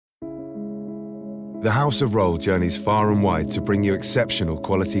The House of Rohl journeys far and wide to bring you exceptional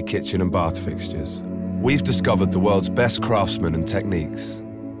quality kitchen and bath fixtures. We've discovered the world's best craftsmen and techniques.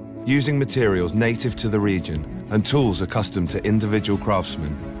 Using materials native to the region and tools accustomed to individual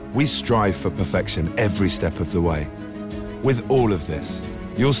craftsmen, we strive for perfection every step of the way. With all of this,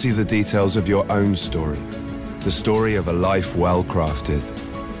 you'll see the details of your own story, the story of a life well crafted.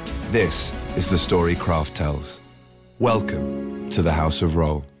 This is the story Craft tells. Welcome to the House of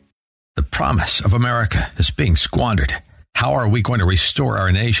Rohl. The promise of America is being squandered. How are we going to restore our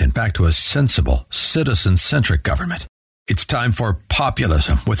nation back to a sensible, citizen-centric government? It's time for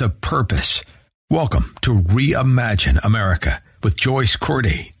populism with a purpose. Welcome to Reimagine America with Joyce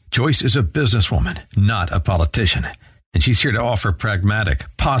Cordy. Joyce is a businesswoman, not a politician, and she's here to offer pragmatic,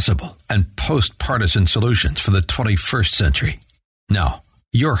 possible, and post-partisan solutions for the 21st century. Now,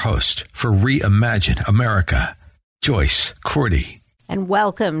 your host for Reimagine America, Joyce Cordy. And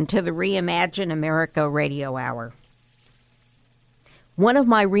welcome to the Reimagine America Radio Hour. One of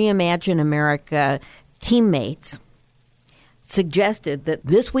my Reimagine America teammates suggested that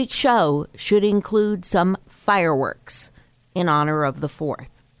this week's show should include some fireworks in honor of the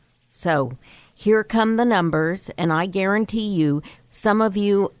 4th. So here come the numbers, and I guarantee you, some of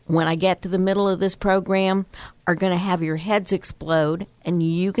you, when I get to the middle of this program, are going to have your heads explode, and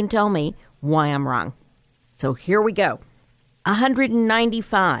you can tell me why I'm wrong. So here we go.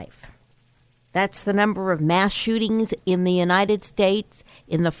 195. That's the number of mass shootings in the United States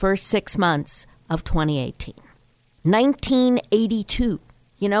in the first 6 months of 2018. 1982.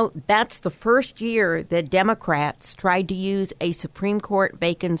 You know, that's the first year that Democrats tried to use a Supreme Court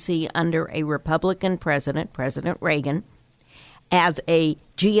vacancy under a Republican president, President Reagan, as a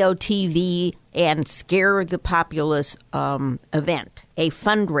GOTV and scare the populace event, a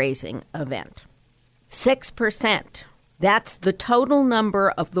fundraising event. 6%. That's the total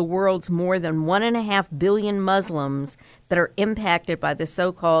number of the world's more than 1.5 billion Muslims that are impacted by the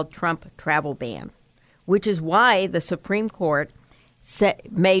so-called Trump travel ban, which is why the Supreme Court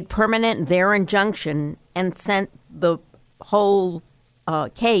made permanent their injunction and sent the whole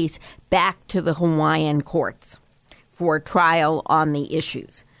case back to the Hawaiian courts for trial on the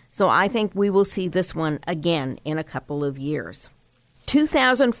issues. So I think we will see this one again in a couple of years.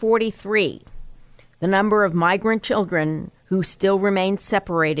 2043. The number of migrant children who still remain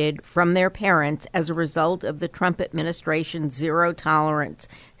separated from their parents as a result of the Trump administration's zero tolerance,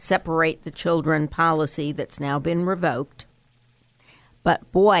 separate the children policy that's now been revoked.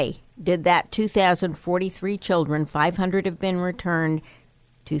 But boy, did that 2,043 children, 500 have been returned,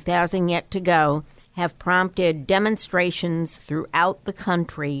 2,000 yet to go, have prompted demonstrations throughout the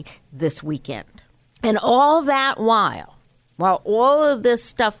country this weekend. And all that while all of this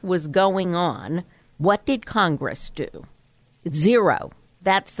stuff was going on, what did Congress do? 0.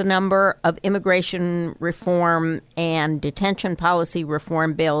 That's the number of immigration reform and detention policy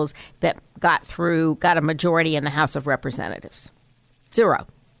reform bills that got a majority in the House of Representatives. 0.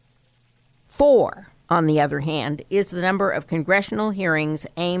 4, on the other hand, is the number of congressional hearings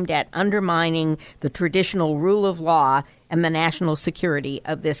aimed at undermining the traditional rule of law and the national security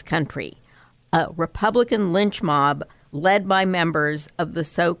of this country. A Republican lynch mob led by members of the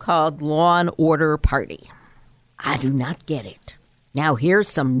so-called Law and Order Party. I do not get it. Now here's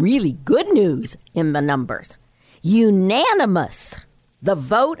some really good news in the numbers. Unanimous. The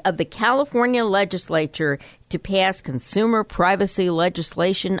vote of the California legislature to pass consumer privacy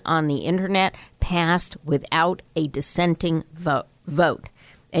legislation on the Internet passed without a dissenting vote.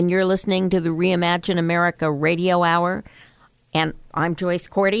 And you're listening to the Reimagine America Radio Hour. And I'm Joyce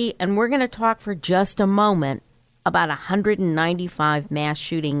Cordy, and we're going to talk for just a moment about 195 mass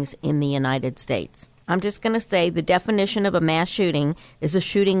shootings in the United States. I'm just going to say the definition of a mass shooting is a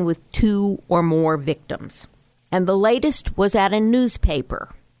shooting with 2 or more victims. And the latest was at a newspaper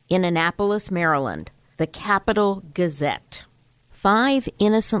in Annapolis, Maryland, the Capital Gazette. 5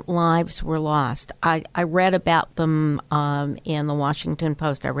 innocent lives were lost. I read about them in the Washington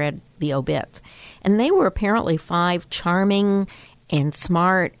Post. I read the obits. And they were apparently 5 charming and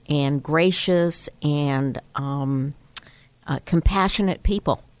smart and gracious and compassionate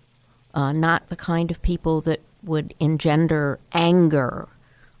people, not the kind of people that would engender anger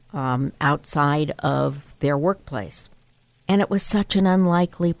outside of their workplace. And it was such an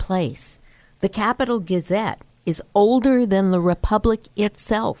unlikely place. The Capital Gazette is older than the Republic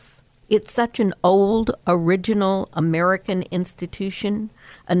itself. It's such an old, original American institution,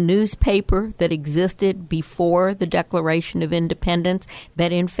 a newspaper that existed before the Declaration of Independence,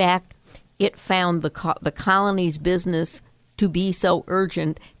 that in fact it found the colony's business to be so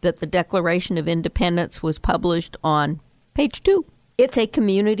urgent that the Declaration of Independence was published on page 2. It's a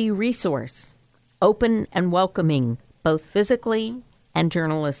community resource. open and welcoming, both physically and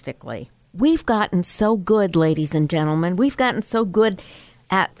journalistically. We've gotten so good, ladies and gentlemen. We've gotten so good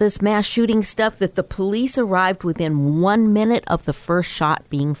at this mass shooting stuff that the police arrived within 1 minute of the first shot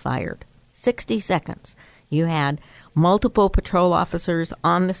being fired. 60 seconds. You had multiple patrol officers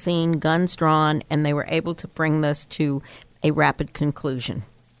on the scene, guns drawn, and they were able to bring this to a rapid conclusion.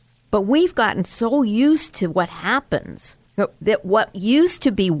 But we've gotten so used to what happens that what used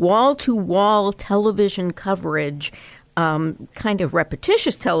to be wall-to-wall television coverage, kind of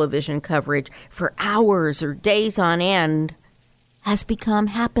repetitious television coverage for hours or days on end, has become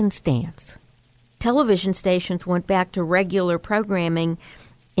happenstance. Television stations went back to regular programming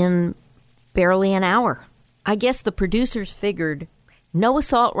in barely an hour. I guess the producers figured, no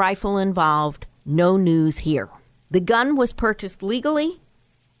assault rifle involved, no news here. The gun was purchased legally,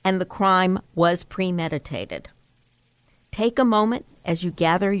 and the crime was premeditated. Take a moment as you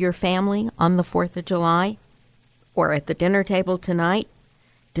gather your family on the 4th of July or at the dinner table tonight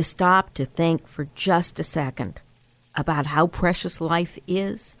to stop to think for just a second about how precious life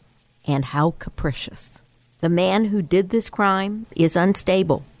is and how capricious. The man who did this crime is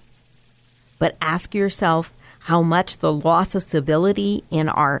unstable. But ask yourself how much the loss of civility in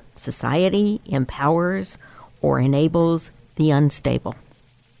our society empowers or enables the unstable.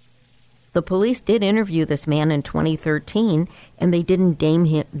 The police did interview this man in 2013, and they didn't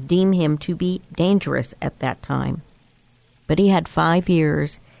deem him to be dangerous at that time. But he had 5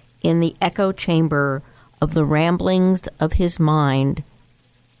 years in the echo chamber of the ramblings of his mind,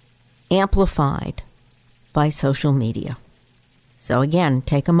 amplified by social media. So again,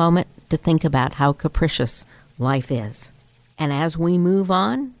 take a moment to think about how capricious life is. And as we move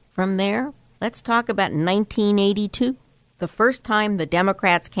on from there, let's talk about 1982, the first time the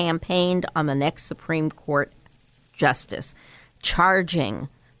Democrats campaigned on the next Supreme Court justice, charging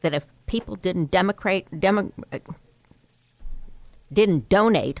that if people didn't donate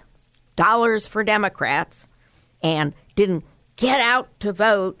dollars for Democrats and didn't get out to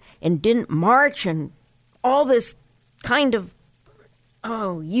vote and didn't march and all this kind of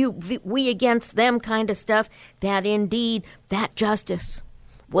we against them kind of stuff, that indeed that justice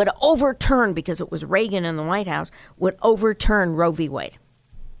would overturn, because it was Reagan in the White House, would overturn Roe v. Wade.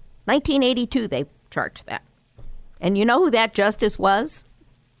 1982, they charged that. And you know who that justice was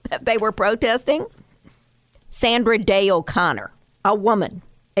that they were protesting? Sandra Day O'Connor, a woman,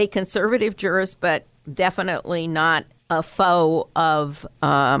 a conservative jurist, but definitely not a foe of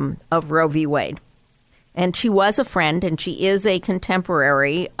Roe v. Wade. And she was a friend, and she is a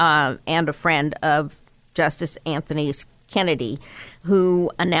contemporary and a friend of Justice Anthony Kennedy, who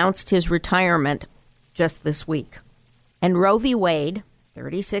announced his retirement just this week. And Roe v. Wade,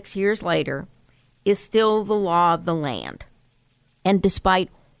 36 years later, is still the law of the land. And despite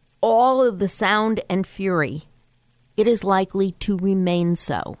all of the sound and fury, it is likely to remain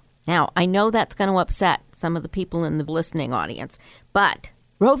so. Now, I know that's going to upset some of the people in the listening audience, but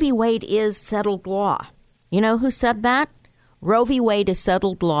Roe v. Wade is settled law. You know who said that? Roe v. Wade is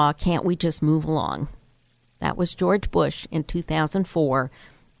settled law. Can't we just move along? That was George Bush in 2004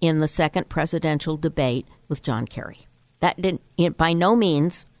 in the second presidential debate with John Kerry. That didn't, by no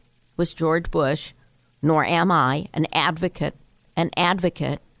means was George Bush, nor am I, an advocate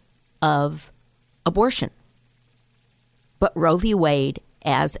of abortion. But Roe v. Wade,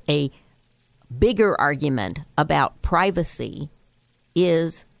 as a bigger argument about privacy,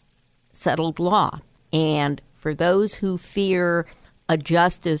 is settled law. And for those who fear a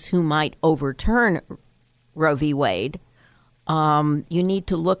justice who might overturn Roe v. Wade, you need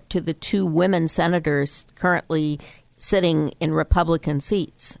to look to the 2 women senators currently sitting in Republican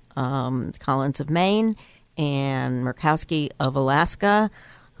seats, Collins of Maine and Murkowski of Alaska,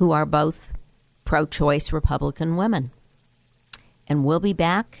 who are both pro-choice Republican women. And we'll be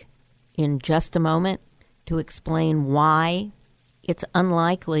back in just a moment to explain why it's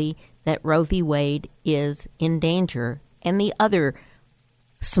unlikely that Roe v. Wade is in danger, and the other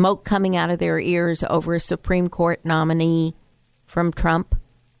smoke coming out of their ears over a Supreme Court nominee from Trump.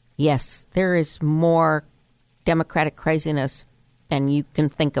 Yes, there is more Democratic craziness than you can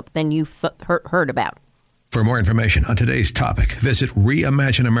think of, than you've heard about. For more information on today's topic, visit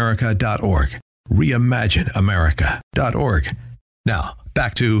reimagineamerica.org. reimagineamerica.org. Now,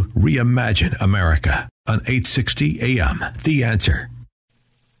 back to Reimagine America on 860 AM. The Answer.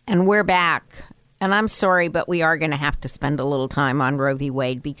 And we're back. And I'm sorry, but we are going to have to spend a little time on Roe v.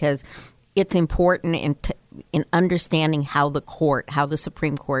 Wade because it's important in understanding how the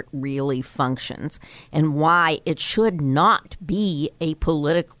Supreme Court really functions and why it should not be a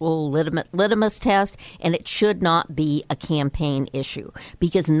political litmus test and it should not be a campaign issue,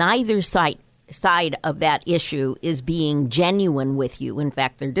 because neither side side of that issue is being genuine with you. In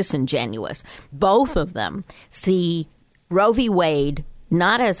fact, they're disingenuous. Both of them see Roe v. Wade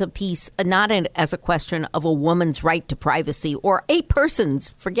not as a question of a woman's right to privacy or a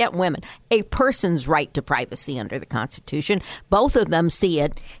person's, forget women, a person's right to privacy under the Constitution. Both of them see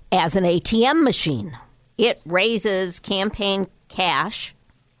it as an ATM machine. It raises campaign cash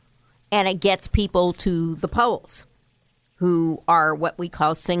and it gets people to the polls who are what we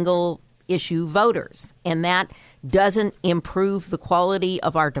call single issue voters. And that doesn't improve the quality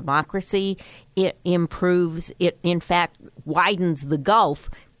of our democracy. It in fact, widens the gulf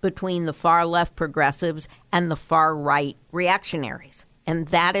between the far left progressives and the far right reactionaries. And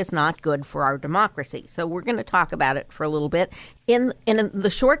that is not good for our democracy. So we're going to talk about it for a little bit. In the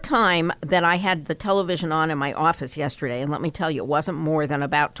short time that I had the television on in my office yesterday, and let me tell you, it wasn't more than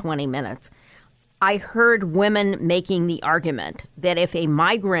about 20 minutes, I heard women making the argument that if a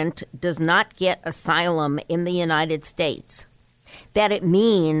migrant does not get asylum in the United States, that it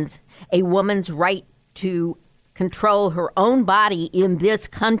means a woman's right to control her own body in this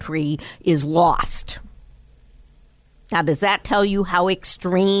country is lost. Now, does that tell you how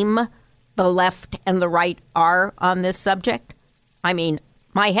extreme the left and the right are on this subject? I mean,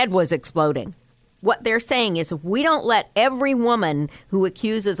 my head was exploding. What they're saying is if we don't let every woman who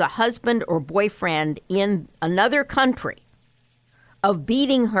accuses a husband or boyfriend in another country of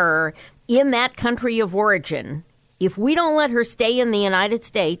beating her in that country of origin, if we don't let her stay in the United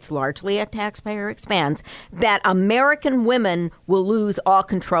States, largely at taxpayer expense, that American women will lose all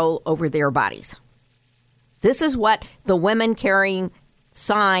control over their bodies. This is what the women carrying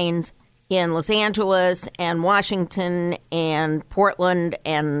signs in Los Angeles and Washington and Portland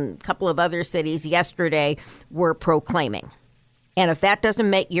and a couple of other cities yesterday were proclaiming. And if that doesn't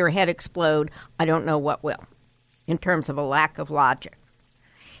make your head explode, I don't know what will, in terms of a lack of logic.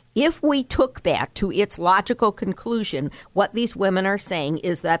 If we took that to its logical conclusion, what these women are saying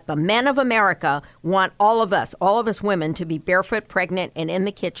is that the men of America want all of us women, to be barefoot, pregnant, and in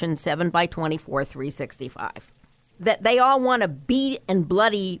the kitchen 7x24, 365. That they all want to beat and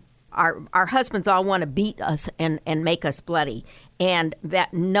bloody, our husbands all want to beat us and make us bloody. And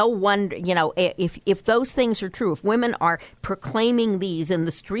that no wonder, if those things are true, if women are proclaiming these in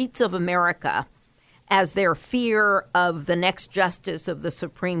the streets of America as their fear of the next justice of the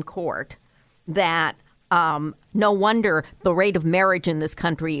Supreme Court, that no wonder the rate of marriage in this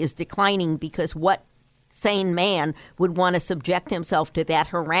country is declining, because what sane man would want to subject himself to that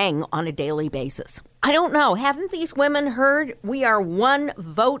harangue on a daily basis? I don't know. Haven't these women heard we are one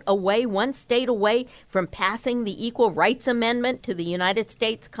vote away, one state away from passing the Equal Rights Amendment to the United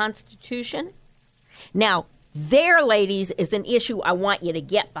States Constitution? Now, there, ladies, is an issue I want you to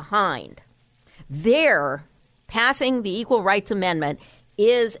get behind. There, passing the Equal Rights Amendment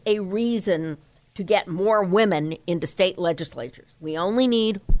is a reason to get more women into state legislatures. We only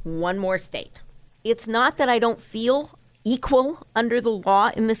need one more state. It's not that I don't feel equal under the law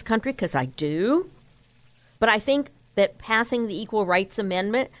in this country, because I do. But I think that passing the Equal Rights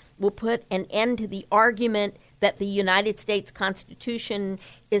Amendment will put an end to the argument that the United States Constitution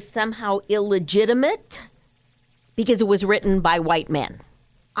is somehow illegitimate because it was written by white men.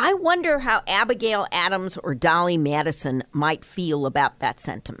 I wonder how Abigail Adams or Dolly Madison might feel about that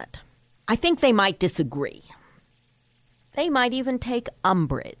sentiment. I think they might disagree. They might even take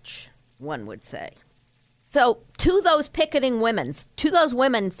umbrage, one would say. So to those picketing women, to those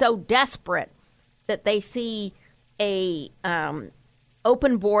women so desperate that they see a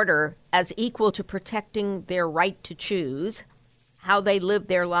open border as equal to protecting their right to choose how they live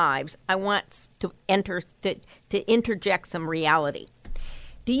their lives, I want to interject some reality.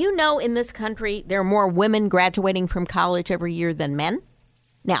 Do you know in this country there are more women graduating from college every year than men?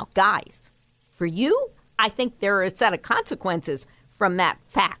 Now, guys, for you, I think there are a set of consequences from that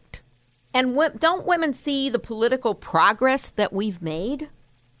fact. And don't women see the political progress that we've made?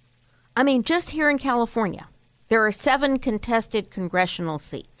 I mean, just here in California, there are 7 contested congressional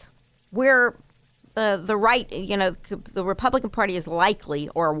seats where the right, the Republican Party is likely,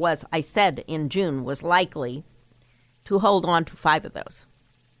 or was, I said in June, was likely to hold on to 5 of those.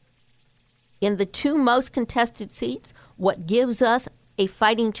 In the 2 most contested seats, what gives us a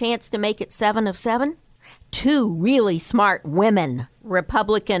fighting chance to make it 7 of 7? 2 really smart women,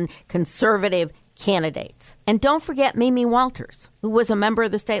 Republican conservative candidates. And don't forget Mimi Walters, who was a member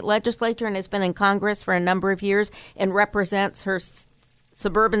of the state legislature and has been in Congress for a number of years and represents her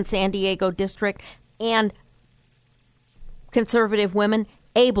suburban San Diego district and conservative women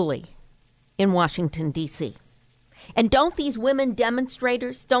ably in Washington, D.C. And don't these women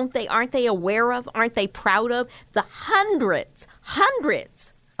demonstrators, aren't they aware of, aren't they proud of the hundreds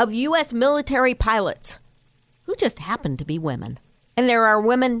of U.S. military pilots who just happen to be women. And there are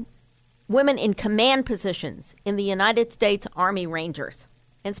women in command positions in the United States Army Rangers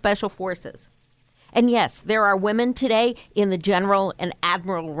and Special Forces. And yes, there are women today in the general and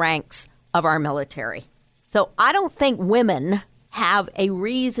admiral ranks of our military. So I don't think women have a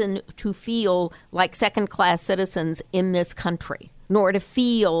reason to feel like second-class citizens in this country, nor to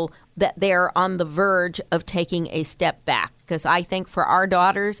feel that they're on the verge of taking a step back. Because I think for our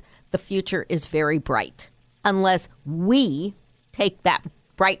daughters, the future is very bright, unless we take that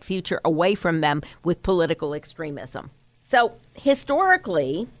bright future away from them with political extremism. So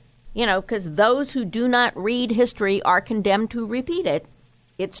historically, because those who do not read history are condemned to repeat it,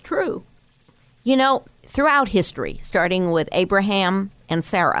 it's true. Throughout history, starting with Abraham and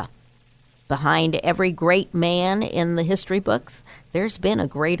Sarah, behind every great man in the history books, there's been a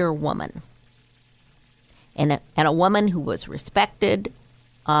greater woman. And a woman who was respected,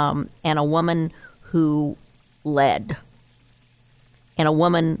 and a woman who led, and a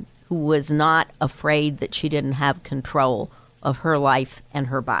woman who was not afraid that she didn't have control of her life and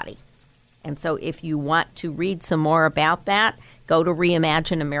her body. And so if you want to read some more about that, go to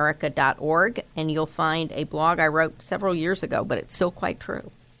reimagineamerica.org, and you'll find a blog I wrote several years ago, but it's still quite true.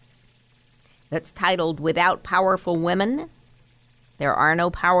 That's titled, Without Powerful Women, There Are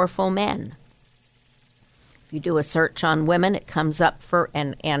No Powerful Men. If you do a search on women, it comes up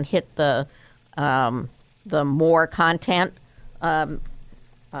and hit the more content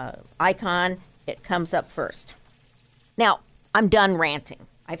icon, it comes up first. Now, I'm done ranting.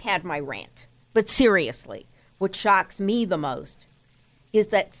 I've had my rant. But seriously, what shocks me the most is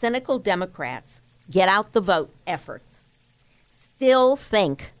that cynical Democrats, get out the vote efforts, still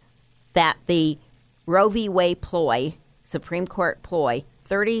think that the Roe v. Wade ploy, Supreme Court ploy,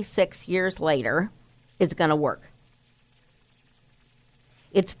 36 years later, is going to work.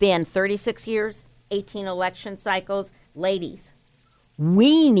 It's been 36 years, 18 election cycles. Ladies,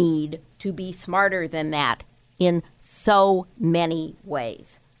 we need to be smarter than that in so many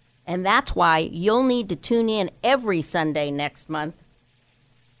ways. And that's why you'll need to tune in every Sunday next month.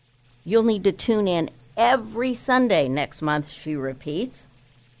 You'll need to tune in every Sunday next month, she repeats,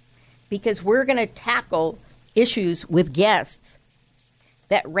 because we're going to tackle issues with guests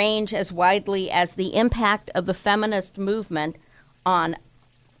that range as widely as the impact of the feminist movement on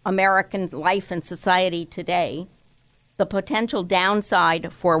American life and society today, the potential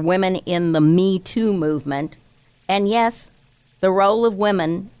downside for women in the Me Too movement, and yes, the role of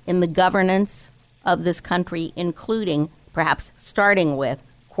women in the governance of this country, including, perhaps starting with,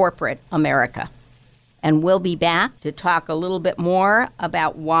 corporate America. And we'll be back to talk a little bit more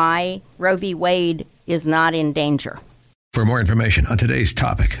about why Roe v. Wade is not in danger. For more information on today's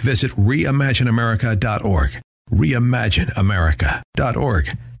topic, visit reimagineamerica.org.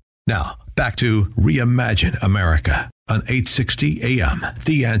 reimagineamerica.org. Now, back to Reimagine America on 860 AM.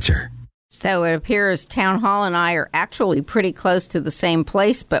 The Answer. So it appears Town Hall and I are actually pretty close to the same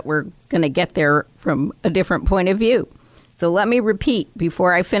place, but we're going to get there from a different point of view. So let me repeat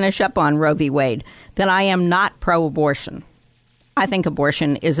before I finish up on Roe v. Wade that I am not pro-abortion. I think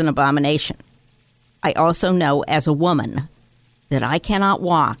abortion is an abomination. I also know as a woman that I cannot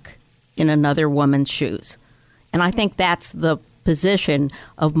walk in another woman's shoes. And I think that's the position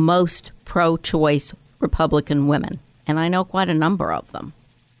of most pro-choice Republican women. And I know quite a number of them.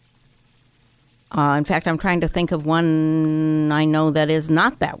 In fact, I'm trying to think of one I know that is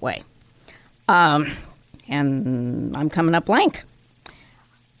not that way. And I'm coming up blank.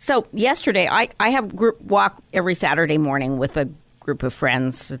 So yesterday, I have a group walk every Saturday morning with a group of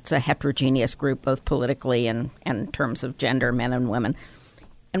friends. It's a heterogeneous group, both politically and in terms of gender, men and women.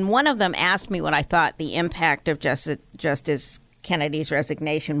 And one of them asked me what I thought the impact of Justice Kennedy's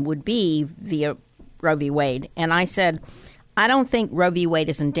resignation would be via Roe v. Wade. And I said, I don't think Roe v. Wade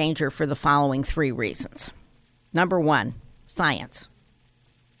is in danger for the following three reasons. Number one, science.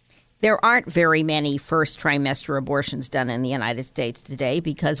 There aren't very many first trimester abortions done in the United States today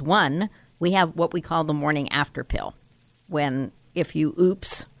because, one, we have what we call the morning after pill. When if you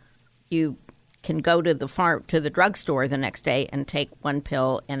oops, you can go to the drugstore the next day and take one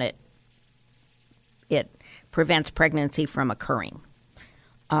pill, and it prevents pregnancy from occurring.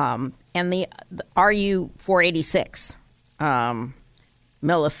 And the RU486,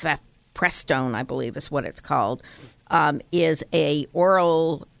 mifepristone, I believe is what it's called, is a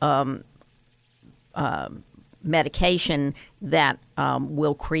oral medication that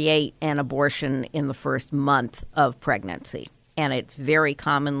will create an abortion in the first month of pregnancy. And it's very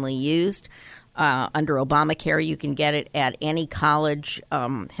commonly used. Under Obamacare, you can get it at any college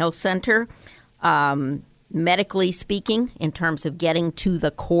health center. medically speaking, in terms of getting to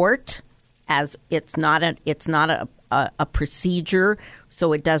the court, as it's not a procedure,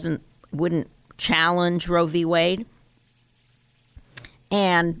 so it wouldn't challenge Roe v. Wade.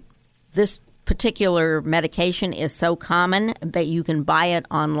 And this particular medication is so common that you can buy it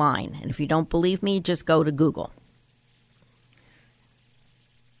online. And if you don't believe me, just go to Google.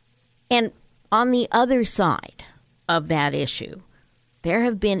 And on the other side of that issue, there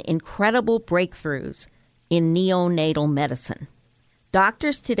have been incredible breakthroughs in neonatal medicine.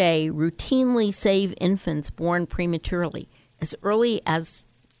 Doctors today routinely save infants born prematurely as early as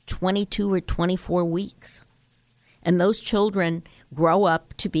 22 or 24 weeks. And those children grow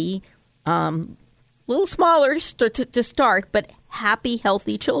up to be a little smaller to start, but happy,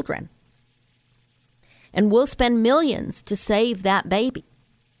 healthy children. And we'll spend millions to save that baby.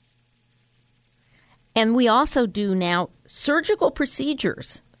 And we also do now surgical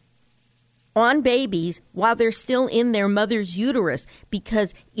procedures on babies while they're still in their mother's uterus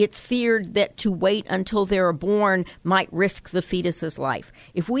because it's feared that to wait until they're born might risk the fetus's life.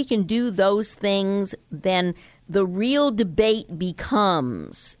 If we can do those things, then the real debate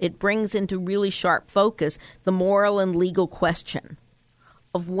becomes, it brings into really sharp focus the moral and legal question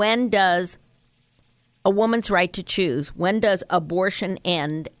of when does a woman's right to choose, when does abortion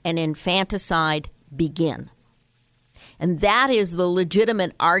end and infanticide begin? And that is the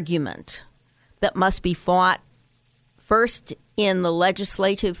legitimate argument that must be fought first in the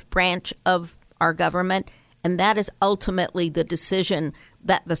legislative branch of our government, and that is ultimately the decision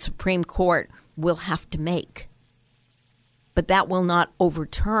that the Supreme Court will have to make. But that will not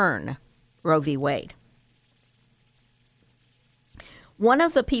overturn Roe v. Wade. One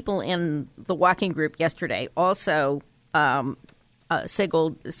of the people in the walking group yesterday also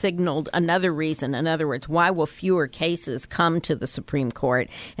signaled another reason. In other words, why will fewer cases come to the Supreme Court?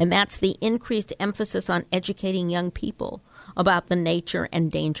 And that's the increased emphasis on educating young people about the nature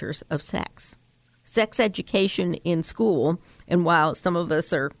and dangers of sex. Sex education in school, and while some of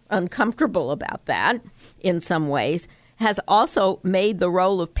us are uncomfortable about that in some ways, has also made the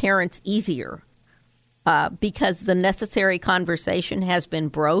role of parents easier because the necessary conversation has been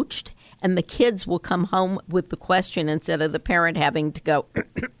broached. And the kids will come home with the question instead of the parent having to go,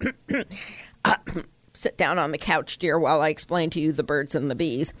 sit down on the couch, dear, while I explain to you the birds and the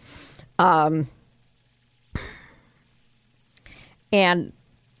bees. And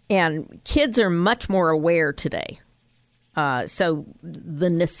kids are much more aware today. So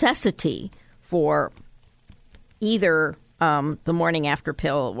the necessity for either the morning after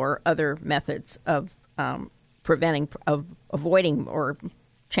pill or other methods of avoiding or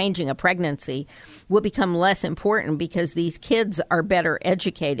changing a pregnancy will become less important because these kids are better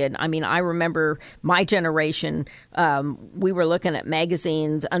educated. I mean, I remember my generation, we were looking at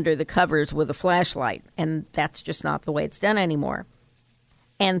magazines under the covers with a flashlight, and that's just not the way it's done anymore.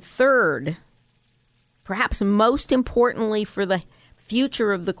 And third, perhaps most importantly for the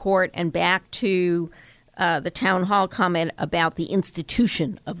future of the court, and back to the town hall comment about the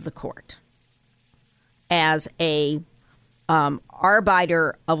institution of the court as a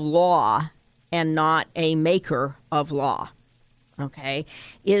arbiter of law and not a maker of law, okay,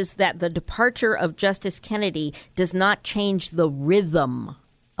 is that the departure of Justice Kennedy does not change the rhythm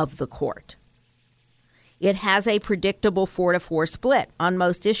of the court. It has a predictable 4-4 split on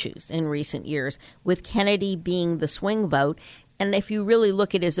most issues in recent years, with Kennedy being the swing vote. And if you really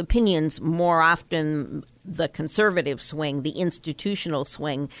look at his opinions, more often the conservative swing, the institutional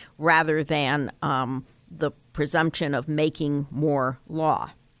swing, rather than the presumption of making more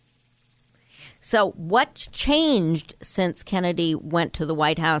law. So what's changed since Kennedy went to the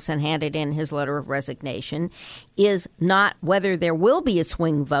White House and handed in his letter of resignation is not whether there will be a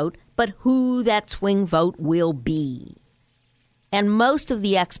swing vote, but who that swing vote will be. And most of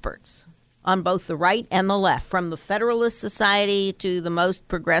the experts on both the right and the left, from the Federalist Society to the most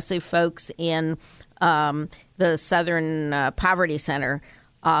progressive folks in the Southern Poverty Center,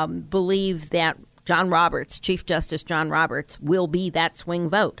 believe that John Roberts, Chief Justice John Roberts, will be that swing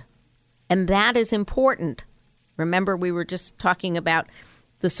vote. And that is important. Remember, we were just talking about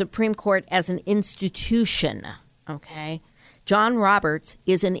the Supreme Court as an institution, okay? John Roberts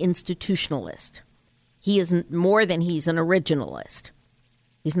is an institutionalist. He is more than he's an originalist.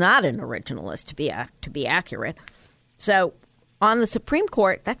 He's not an originalist, to be accurate. So on the Supreme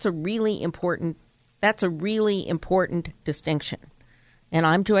Court, that's a really important distinction. And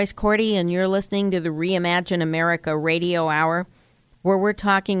I'm Joyce Cordy, and you're listening to the Reimagine America Radio Hour, where we're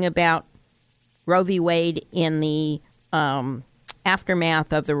talking about Roe v. Wade in the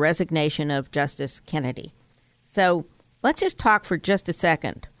aftermath of the resignation of Justice Kennedy. So let's just talk for just a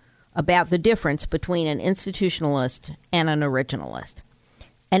second about the difference between an institutionalist and an originalist.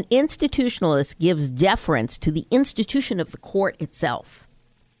 An institutionalist gives deference to the institution of the court itself,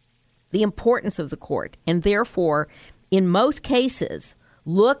 the importance of the court, and therefore, in most cases,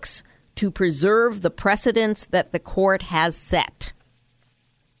 looks to preserve the precedents that the court has set.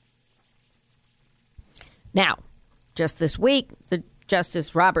 Now, just this week,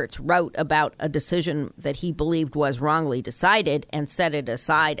 Justice Roberts wrote about a decision that he believed was wrongly decided and set it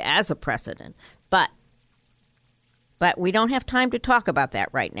aside as a precedent. But we don't have time to talk about that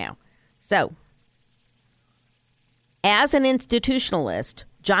right now. So, as an institutionalist,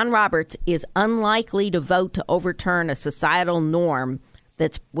 John Roberts is unlikely to vote to overturn a societal norm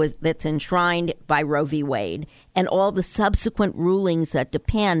that's enshrined by Roe v. Wade and all the subsequent rulings that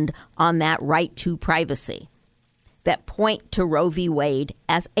depend on that right to privacy that point to Roe v. Wade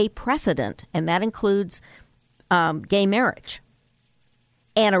as a precedent, and that includes gay marriage.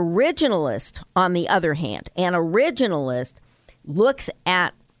 An originalist, on the other hand, looks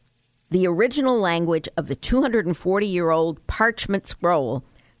at the original language of the 240-year-old parchment scroll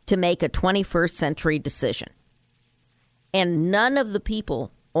to make a 21st century decision. And none of the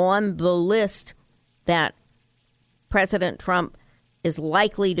people on the list that President Trump is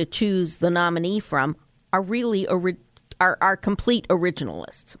likely to choose the nominee from are really are complete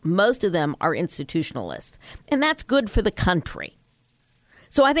originalists. Most of them are institutionalists. And that's good for the country.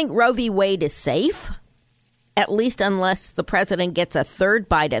 So I think Roe v. Wade is safe, at least unless the president gets a third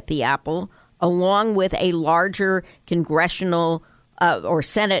bite at the apple, along with a larger congressional or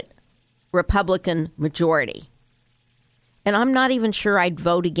Senate Republican majority. And I'm not even sure I'd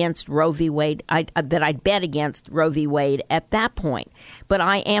vote against Roe v. Wade, that I'd bet against Roe v. Wade at that point. But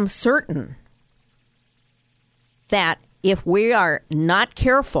I am certain that if we are not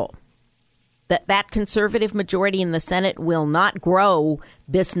careful, that conservative majority in the Senate will not grow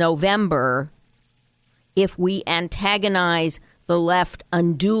this November if we antagonize the left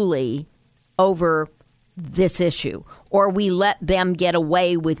unduly over this issue, or we let them get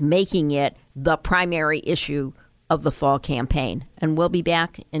away with making it the primary issue of the fall campaign. And we'll be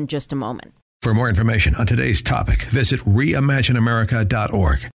back in just a moment. For more information on today's topic, visit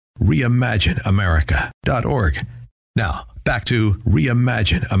reimagineamerica.org. reimagineamerica.org. Now, back to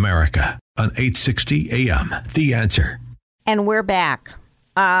Reimagine America on 860 AM. The Answer. And we're back.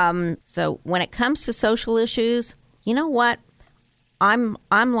 So when it comes to social issues, you know what? I'm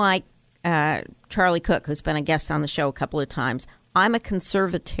like Charlie Cook, who's been a guest on the show a couple of times. I'm a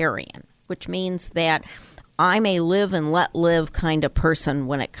conservatarian, which means that I'm a live and let live kind of person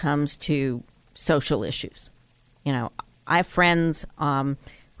when it comes to social issues. You know, I have friends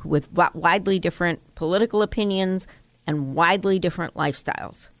with widely different political opinions and widely different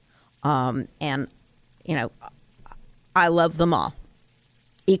lifestyles. And, you know, I love them all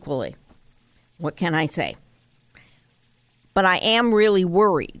equally. What can I say? But I am really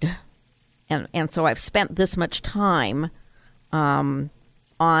worried. And so I've spent this much time on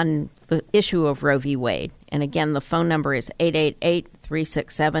the issue of Roe v. Wade. And again, the phone number is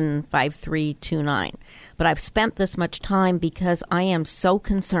 888-367-5329. But I've spent this much time because I am so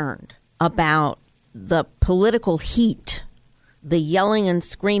concerned about the political heat, the yelling and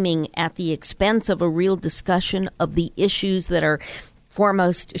screaming at the expense of a real discussion of the issues that are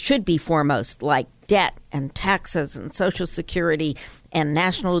foremost, should be foremost, like debt and taxes and Social Security and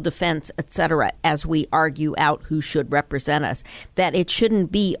national defense, etc., as we argue out who should represent us, that it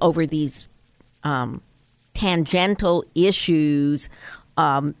shouldn't be over these tangential issues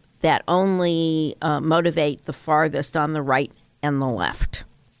that only motivate the farthest on the right and the left.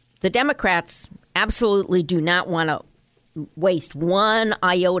 The Democrats absolutely do not want to waste one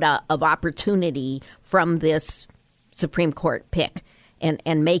iota of opportunity from this Supreme Court pick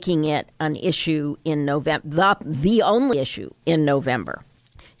and making it an issue in November, the only issue in November.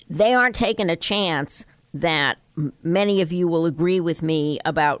 They aren't taking a chance that many of you will agree with me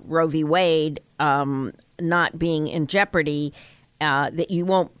about Roe v. Wade not being in jeopardy, that you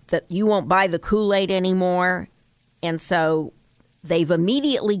won't buy the Kool-Aid anymore. And so they've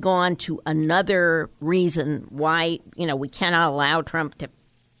immediately gone to another reason why, you know, we cannot allow Trump to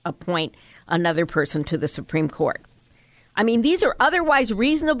appoint another person to the Supreme Court. I mean, these are otherwise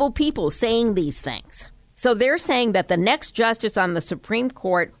reasonable people saying these things. So they're saying that the next justice on the Supreme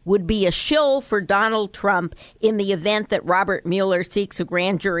Court would be a shill for Donald Trump in the event that Robert Mueller seeks a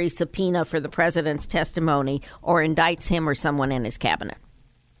grand jury subpoena for the president's testimony or indicts him or someone in his cabinet.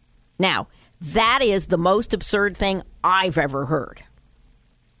 Now, that is the most absurd thing I've ever heard.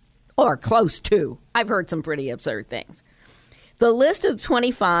 Or close to. I've heard some pretty absurd things. The list of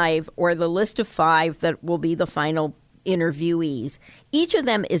 25 or the list of 5 that will be the final interviewees, each of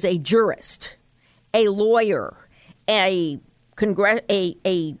them is a jurist, a lawyer, a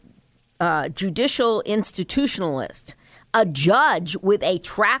judicial institutionalist, a judge with a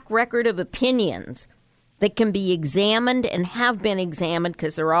track record of opinions that can be examined and have been examined,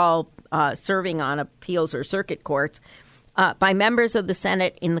 because they're all serving on appeals or circuit courts, by members of the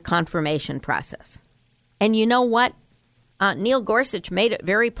Senate in the confirmation process. And you know what? Neil Gorsuch made it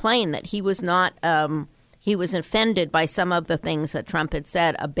very plain that he was not he was offended by some of the things that Trump had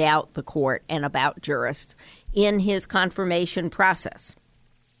said about the court and about jurists in his confirmation process.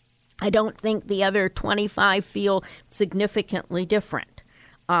 I don't think the other 25 feel significantly different.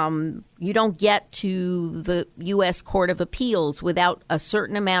 You don't get to the U.S. Court of Appeals without a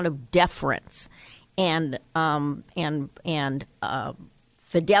certain amount of deference and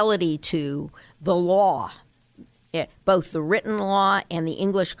fidelity to the law, both the written law and the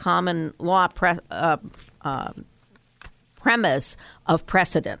English common law premise of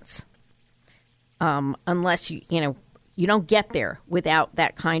precedence. Unless you don't get there without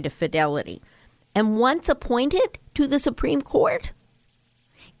that kind of fidelity. And once appointed to the Supreme Court,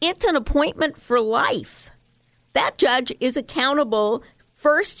 it's an appointment for life. That judge is accountable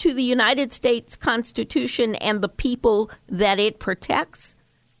first to the United States Constitution and the people that it protects,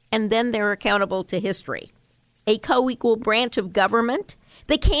 and then they're accountable to history. A co-equal branch of government.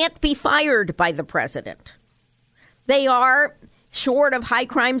 They can't be fired by the president. They are, short of high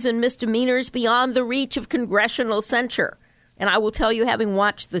crimes and misdemeanors, beyond the reach of congressional censure. And I will tell you, having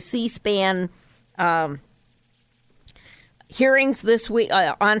watched the C-SPAN hearings this week,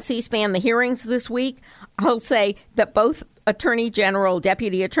 on C-SPAN, the hearings this week, I'll say that both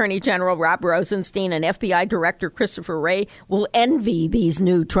Deputy Attorney General Rob Rosenstein and FBI Director Christopher Wray will envy these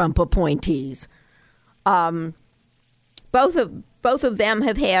new Trump appointees. Both of them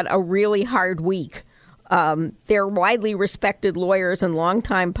have had a really hard week. They're widely respected lawyers and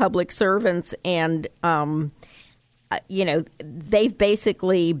longtime public servants, and they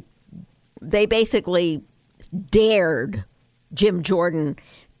basically dared Jim Jordan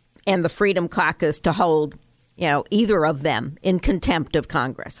and the Freedom Caucus to hold either of them in contempt of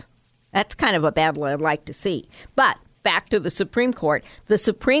Congress. That's kind of a battle I'd like to see. But back to the Supreme Court. The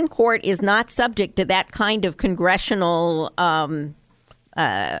Supreme Court is not subject to that kind of congressional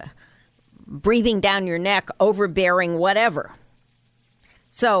breathing down your neck, overbearing, whatever.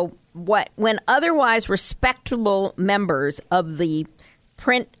 So when otherwise respectable members of the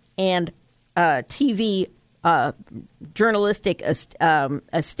print and TV journalistic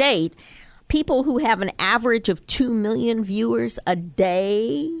estate, people who have an average of 2 million viewers a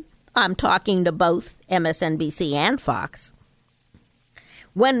day, I'm talking to both MSNBC and Fox,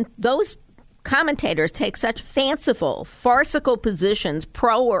 when those commentators take such fanciful, farcical positions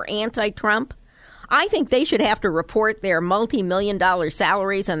pro or anti-Trump, I think they should have to report their multi-million-dollar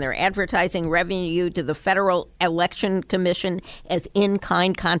salaries and their advertising revenue to the Federal Election Commission as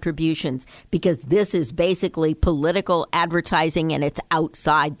in-kind contributions, because this is basically political advertising and it's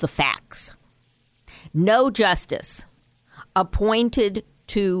outside the facts. No justice appointed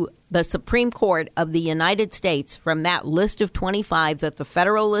to the Supreme Court of the United States from that list of 25 that the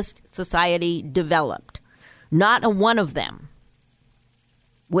Federalist Society developed, not a one of them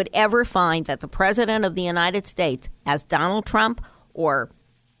would ever find that the President of the United States, as Donald Trump or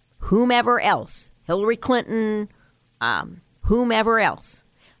whomever else, Hillary Clinton, whomever else,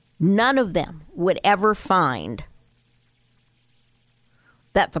 none of them would ever find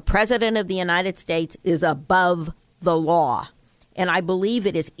that the President of the United States is above the law. And I believe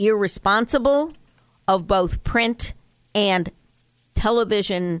it is irresponsible of both print and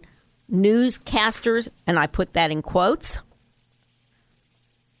television newscasters, and I put that in quotes.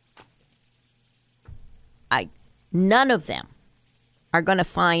 None of them are going to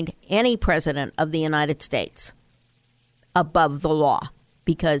find any president of the United States above the law,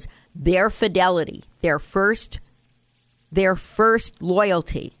 because their fidelity, their first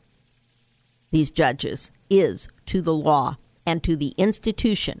loyalty, these judges, is to the law and to the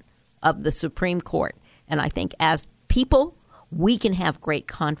institution of the Supreme Court. And I think as people, we can have great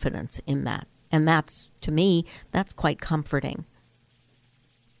confidence in that. And that's, to me, that's quite comforting.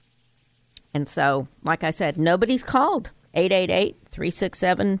 And so, like I said, nobody's called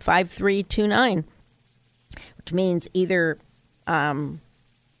 888-367-5329, which means either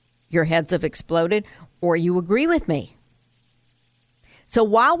your heads have exploded or you agree with me. So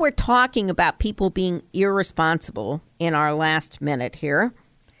while we're talking about people being irresponsible in our last minute here,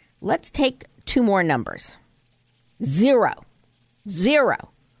 let's take two more numbers. Zero.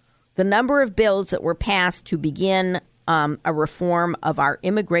 The number of bills that were passed to begin a reform of our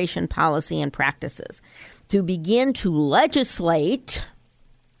immigration policy and practices. to begin to legislate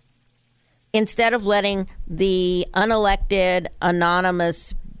instead of letting the unelected,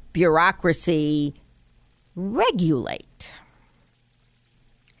 anonymous bureaucracy regulate.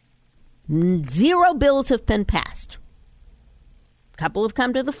 0 bills have been passed. A couple have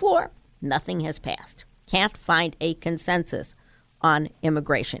come to the floor. Nothing has passed. Can't find a consensus on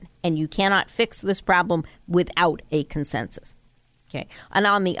immigration. And you cannot fix this problem without a consensus. Okay. And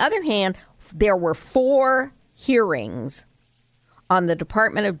on the other hand, there were 4 hearings on the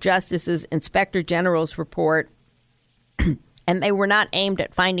Department of Justice's Inspector General's report, and they were not aimed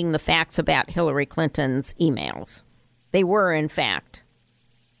at finding the facts about Hillary Clinton's emails. They were, in fact,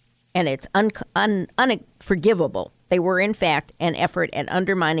 and it's unforgivable, they were, in fact, an effort at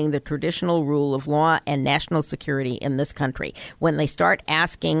undermining the traditional rule of law and national security in this country. When they start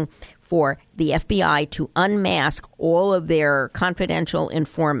asking for the FBI to unmask all of their confidential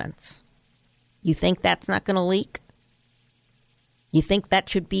informants, you think that's not going to leak? You think that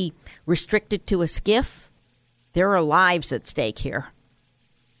should be restricted to a SCIF? There are lives at stake here.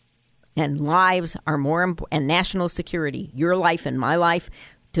 And lives are more important, and national security, your life and my life,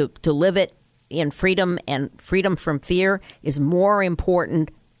 to live it in freedom and freedom from fear is more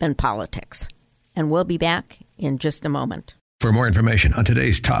important than politics. And we'll be back in just a moment. For more information on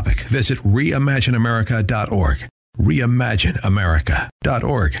today's topic, visit reimagineamerica.org.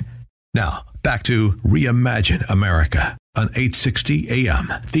 reimagineamerica.org. Now, back to Reimagine America on 860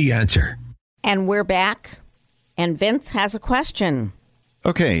 AM. The Answer. And we're back. And Vince has a question.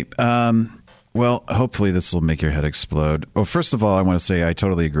 Okay. Well, hopefully this will make your head explode. Well, first of all, I want to say I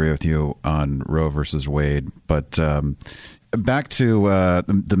totally agree with you on Roe versus Wade. But back to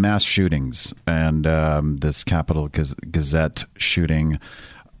the mass shootings and this Capitol Gazette shooting,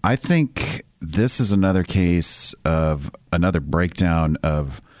 I think this is another case of another breakdown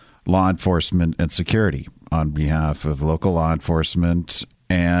of law enforcement and security on behalf of local law enforcement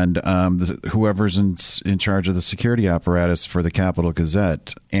and whoever's in charge of the security apparatus for the Capitol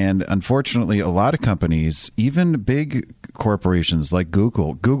Gazette. And unfortunately, a lot of companies, even big corporations like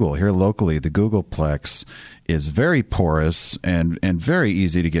Google here locally, the Googleplex is very porous and very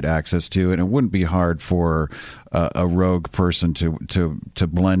easy to get access to. And it wouldn't be hard for a rogue person to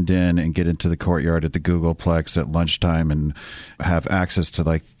blend in and get into the courtyard at the Googleplex at lunchtime and have access to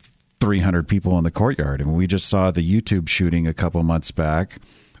like 300 people in the courtyard. And we just saw the YouTube shooting a couple months back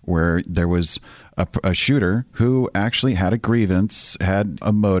where there was a shooter who actually had a grievance, had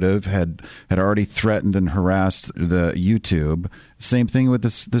a motive, had already threatened and harassed the YouTube. Same thing with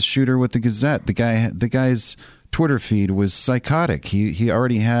this shooter with the Gazette. The guy's Twitter feed was psychotic. He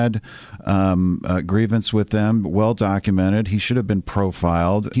already had a grievance with them, well documented. He should have been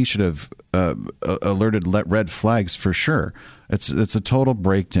profiled. He should have alerted red flags for sure. It's a total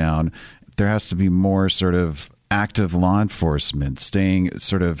breakdown. There has to be more sort of active law enforcement, staying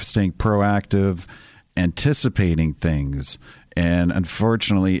proactive, anticipating things. And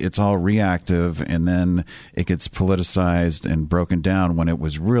unfortunately, it's all reactive, and then it gets politicized and broken down when it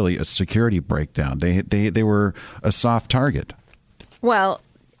was really a security breakdown. They were a soft target. Well,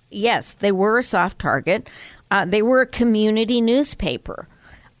 yes, they were a soft target. They were a community newspaper.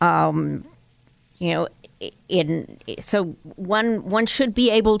 So one should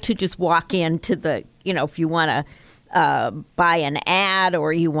be able to just walk into the, if you want to buy an ad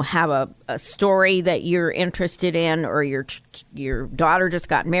or you have a story that you're interested in, or your daughter just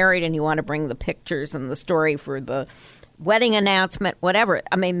got married and you want to bring the pictures and the story for the wedding announcement, whatever.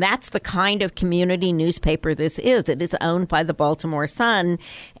 I mean, that's the kind of community newspaper this is. It is owned by the Baltimore Sun.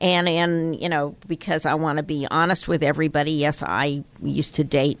 And because I want to be honest with everybody, yes, I used to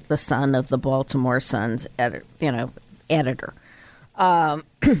date the son of the Baltimore Sun's editor.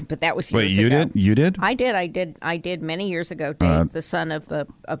 But that was years ago. Wait, you did? I did many years ago date the son of the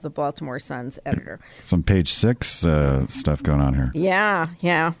Baltimore Sun's editor. Some Page 6 stuff going on here.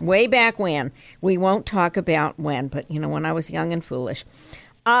 Yeah. Way back when. We won't talk about when, but when I was young and foolish.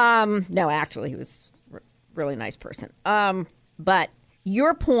 No, actually, he was a really nice person. But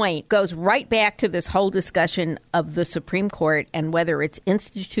your point goes right back to this whole discussion of the Supreme Court and whether it's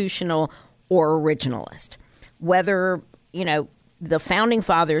institutional or originalist. Whether, the Founding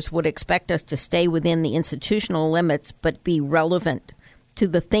Fathers would expect us to stay within the institutional limits but be relevant to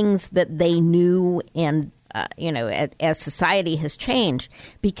the things that they knew and, as society has changed.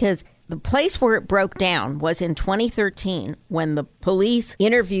 Because the place where it broke down was in 2013 when the police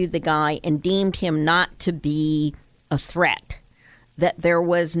interviewed the guy and deemed him not to be a threat, that there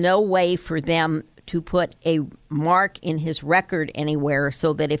was no way for them to put a mark in his record anywhere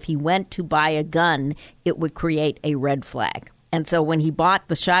so that if he went to buy a gun, it would create a red flag. And so when he bought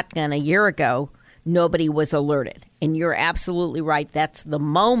the shotgun a year ago nobody was alerted. And you're absolutely right. That's the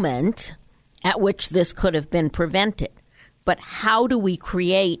moment at which this could have been prevented. But how do we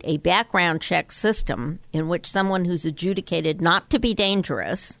create a background check system in which someone who's adjudicated not to be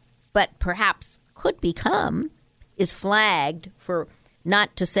dangerous, but perhaps could become, is flagged for,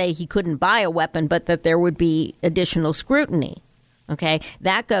 not to say he couldn't buy a weapon, but that there would be additional scrutiny? Okay,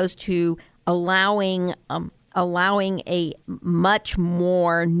 that goes to allowing a much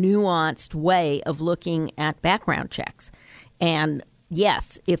more nuanced way of looking at background checks. And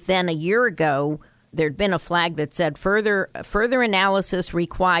yes, if then a year ago there'd been a flag that said further analysis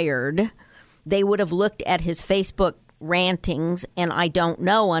required, they would have looked at his Facebook rantings, and I don't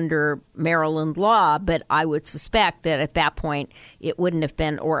know under Maryland law, but I would suspect that at that point it wouldn't have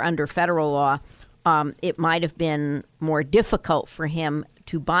been, or under federal law, it might have been more difficult for him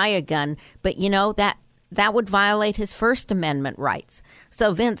to buy a gun. But that would violate his First Amendment rights.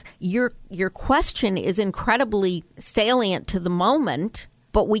 So, Vince, your question is incredibly salient to the moment,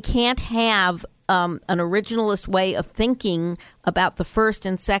 but we can't have an originalist way of thinking about the First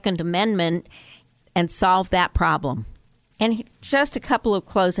and Second Amendment and solve that problem. And just a couple of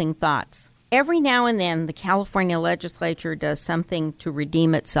closing thoughts. Every now and then, the California legislature does something to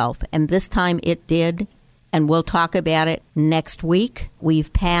redeem itself, and this time it did, and we'll talk about it next week.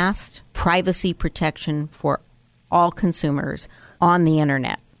 We've passed privacy protection for all consumers on the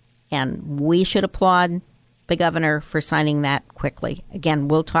Internet, and we should applaud the governor for signing that quickly. Again,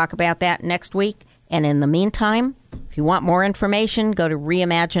 we'll talk about that next week. And in the meantime, if you want more information, go to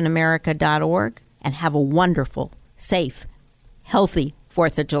reimagineamerica.org and have a wonderful, safe, healthy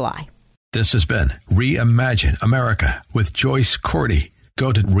 4th of July. This has been Reimagine America with Joyce Cordy.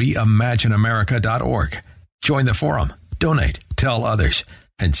 Go to reimagineamerica.org. Join the forum, donate, tell others,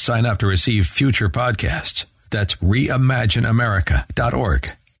 and sign up to receive future podcasts. That's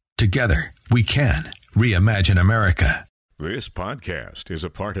reimagineamerica.org. Together, we can reimagine America. This podcast is a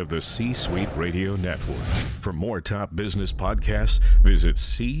part of the C-Suite Radio Network. For more top business podcasts, visit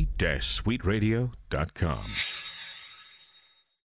c-suiteradio.com.